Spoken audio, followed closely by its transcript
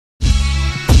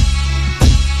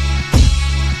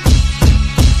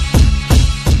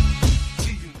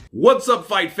What's up,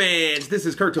 fight fans? This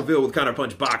is Kurt Taville with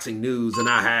Counterpunched Boxing News, and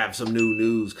I have some new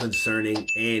news concerning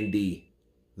Andy,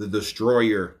 the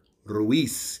Destroyer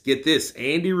Ruiz. Get this,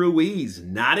 Andy Ruiz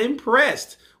not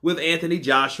impressed with Anthony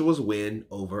Joshua's win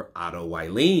over Otto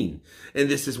Wallin. And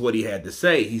this is what he had to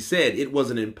say. He said it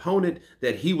was an opponent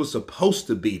that he was supposed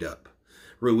to beat up.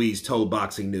 Ruiz told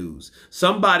Boxing News,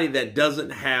 somebody that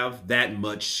doesn't have that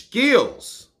much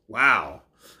skills. Wow.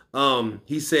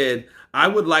 He said, I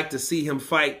would like to see him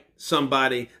fight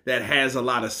somebody that has a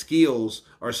lot of skills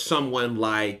or someone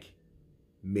like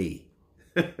me.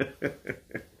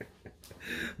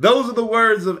 Those are the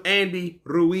words of Andy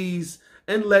Ruiz,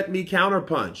 and let me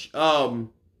counterpunch.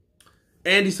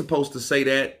 Andy's supposed to say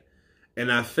that,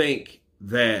 and I think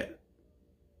that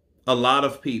a lot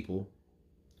of people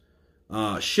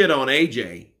shit on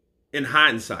AJ in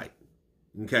hindsight,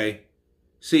 okay?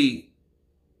 See,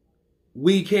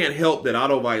 we can't help that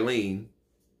Otto Wallin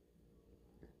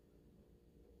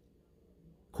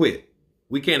quit.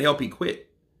 We can't help he quit.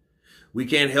 We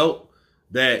can't help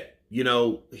that, you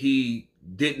know, he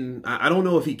didn't, I don't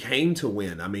know if he came to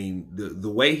win. I mean, the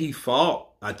way he fought,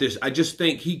 I just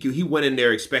think he went in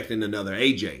there expecting another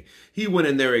AJ. He went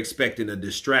in there expecting a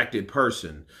distracted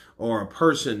person or a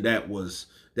person that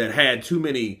had too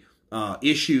many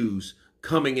issues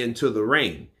coming into the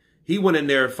ring. He went in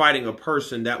there fighting a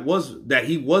person that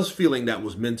he was feeling that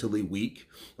was mentally weak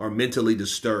or mentally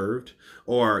disturbed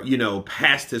or, you know,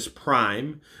 past his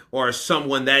prime or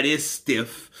someone that is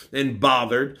stiff and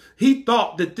bothered. He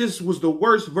thought that this was the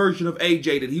worst version of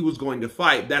AJ that he was going to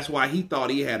fight. That's why he thought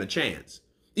he had a chance,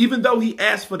 even though he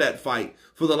asked for that fight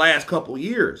for the last couple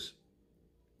years,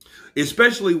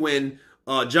 especially when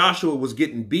Joshua was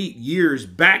getting beat years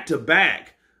back to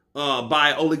back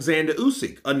by Alexander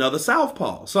Usyk, another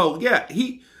southpaw. So yeah,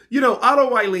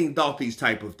 Otto Wallin thought these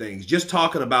type of things. Just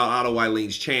talking about Otto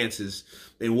Wallin's chances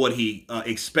and what he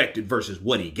expected versus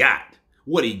what he got.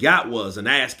 What he got was an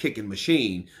ass-kicking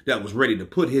machine that was ready to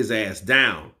put his ass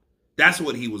down. That's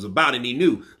what he was about, and he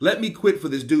knew, let me quit for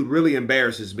this dude really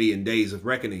embarrasses me in Days of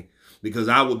Reckoning, because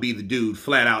I would be the dude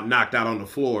flat out knocked out on the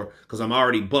floor because I'm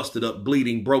already busted up,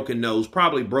 bleeding, broken nose,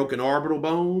 probably broken orbital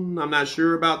bone. I'm not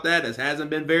sure about that. It hasn't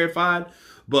been verified,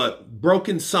 but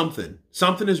broken something.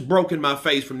 Something is broken my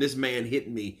face from this man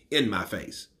hitting me in my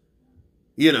face.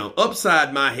 You know,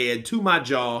 upside my head, to my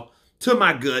jaw, to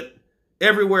my gut.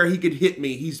 Everywhere he could hit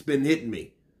me, he's been hitting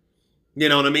me. You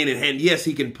know what I mean? And yes,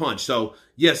 he can punch. So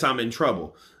yes, I'm in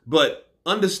trouble. But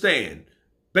understand,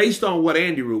 based on what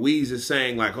Andy Ruiz is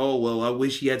saying, like, oh, well, I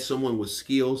wish he had someone with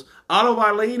skills. Otto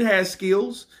Wallin has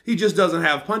skills. He just doesn't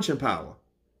have punching power.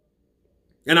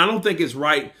 And I don't think it's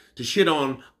right to shit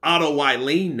on Otto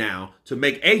Wallin now to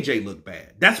make AJ look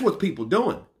bad. That's what people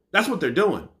doing. That's what they're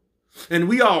doing. And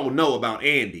we all know about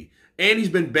Andy. Andy's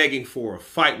been begging for a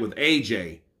fight with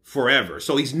AJ forever.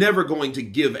 So he's never going to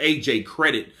give AJ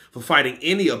credit for fighting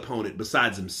any opponent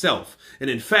besides himself. And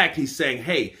in fact, he's saying,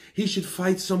 hey, he should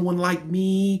fight someone like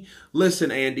me.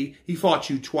 Listen, Andy, he fought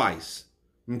you twice.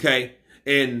 Okay?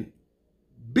 And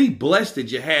be blessed that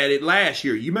you had it last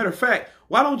year. You matter of fact,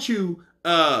 why don't you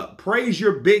praise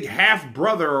your big half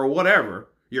brother or whatever,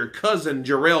 your cousin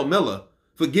Jarrell Miller,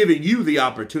 for giving you the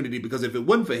opportunity, because if it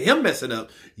wasn't for him messing up,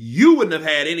 you wouldn't have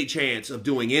had any chance of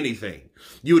doing anything.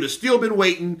 You would have still been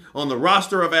waiting on the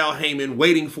roster of Al Heyman,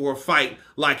 waiting for a fight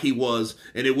like he was,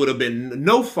 and it would have been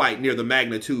no fight near the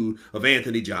magnitude of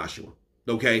Anthony Joshua,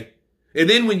 okay? And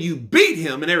then when you beat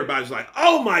him and everybody's like,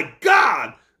 oh my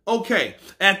God, okay,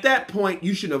 at that point,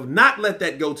 you should have not let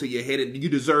that go to your head, and you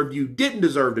didn't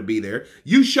deserve to be there.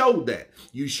 You showed that.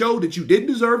 You showed that you didn't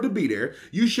deserve to be there.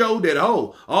 You showed that,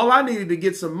 oh, all I needed to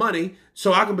get some money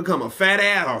so I can become a fat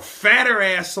ass or fatter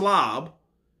ass slob,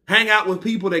 hang out with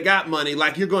people that got money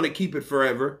like you're going to keep it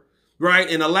forever, right?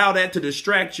 And allow that to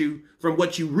distract you from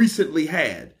what you recently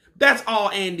had. That's all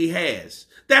Andy has.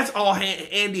 That's all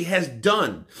Andy has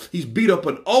done. He's beat up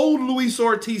an old Luis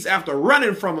Ortiz after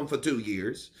running from him for 2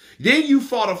 years. Then you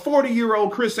fought a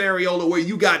 40-year-old Chris Arreola where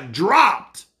you got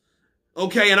dropped,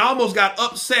 okay, and almost got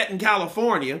upset in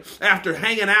California after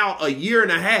hanging out a year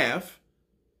and a half.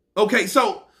 Okay,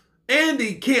 so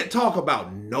Andy can't talk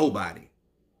about nobody.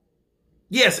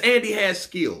 Yes, Andy has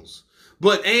skills,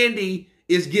 but Andy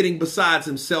is getting besides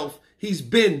himself. He's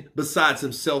been besides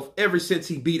himself ever since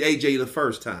he beat AJ the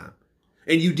first time.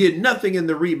 And you did nothing in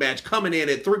the rematch, coming in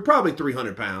at probably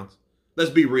 300 pounds. Let's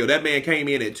be real. That man came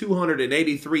in at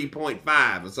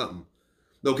 283.5 or something.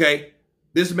 Okay?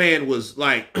 This man was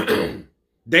like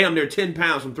damn near 10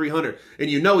 pounds from 300.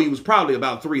 And you know he was probably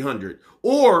about 300.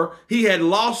 Or he had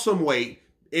lost some weight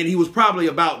and he was probably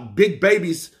about Big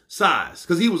Baby's size.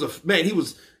 Because he was a, man, he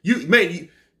was,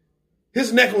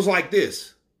 his neck was like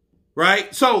this,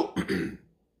 right? So,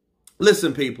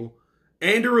 listen, people.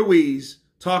 Andy Ruiz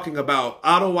talking about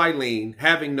Otto Wallin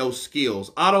having no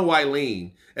skills. Otto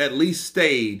Wallin at least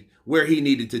stayed where he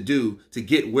needed to do to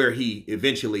get where he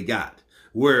eventually got,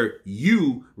 where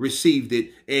you received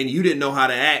it and you didn't know how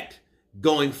to act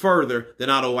going further than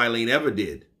Otto Wallin ever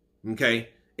did, okay?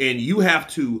 And you have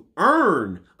to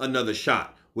earn another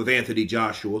shot with Anthony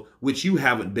Joshua, which you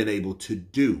haven't been able to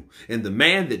do. And the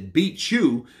man that beat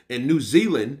you in New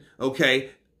Zealand,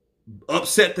 okay,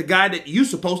 upset the guy that you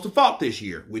supposed to fought this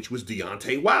year, which was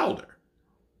Deontay Wilder.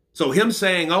 So him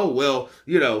saying, oh, well,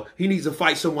 you know, he needs to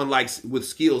fight someone with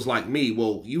skills like me.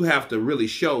 Well, you have to really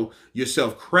show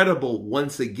yourself credible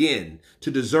once again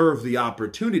to deserve the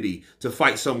opportunity to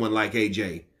fight someone like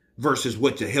AJ versus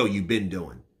what the hell you've been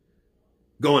doing.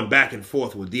 Going back and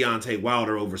forth with Deontay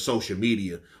Wilder over social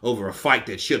media, over a fight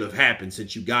that should have happened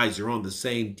since you guys are on the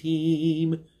same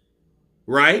team.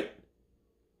 Right?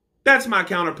 That's my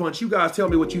counterpunch. You guys tell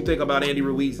me what you think about Andy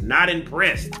Ruiz. Not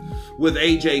impressed with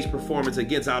AJ's performance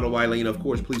against Otto Wallin. Of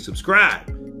course, please subscribe.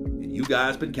 And you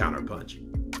guys been counterpunching.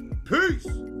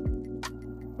 Peace.